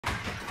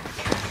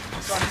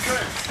I'm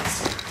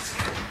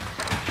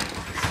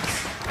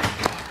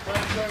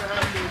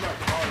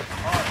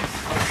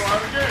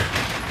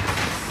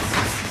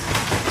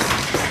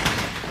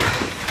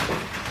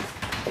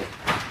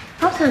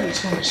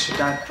 32, Mr.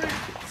 Dunn,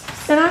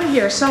 and I'm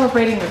here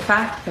celebrating the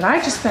fact that I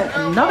just spent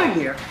another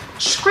year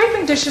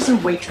scraping dishes and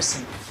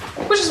waitressing,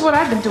 which is what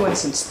I've been doing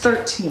since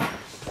 13.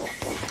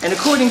 And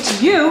according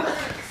to you,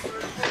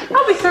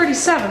 I'll be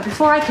 37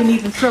 before I can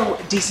even throw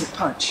a decent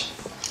punch.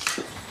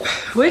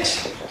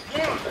 Which,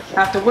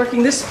 after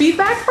working this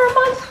feedback for a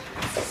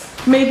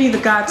month, may be the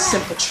God's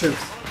simple truth.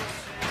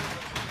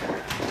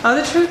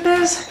 Other truth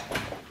is,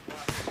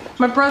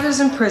 my brother's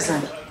in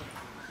prison.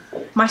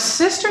 My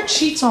sister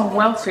cheats on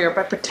welfare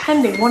by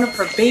pretending one of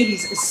her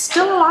babies is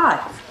still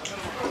alive.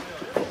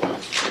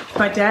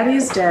 My daddy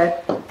is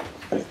dead,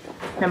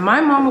 and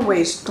my mama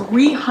weighs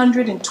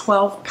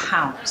 312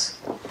 pounds.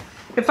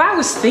 If I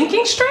was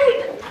thinking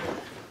straight,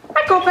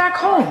 I'd go back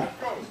home,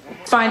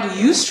 find a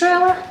used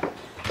trailer,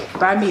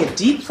 buy me a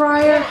deep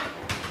fryer,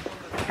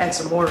 and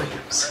some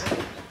Oreos.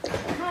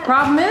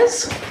 Problem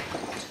is,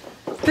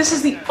 this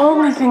is the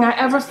only thing I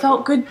ever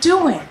felt good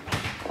doing.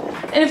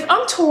 And if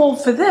I'm too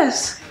old for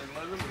this,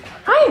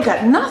 I ain't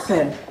got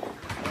nothing.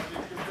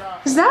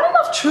 Is that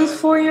enough truth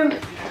for you?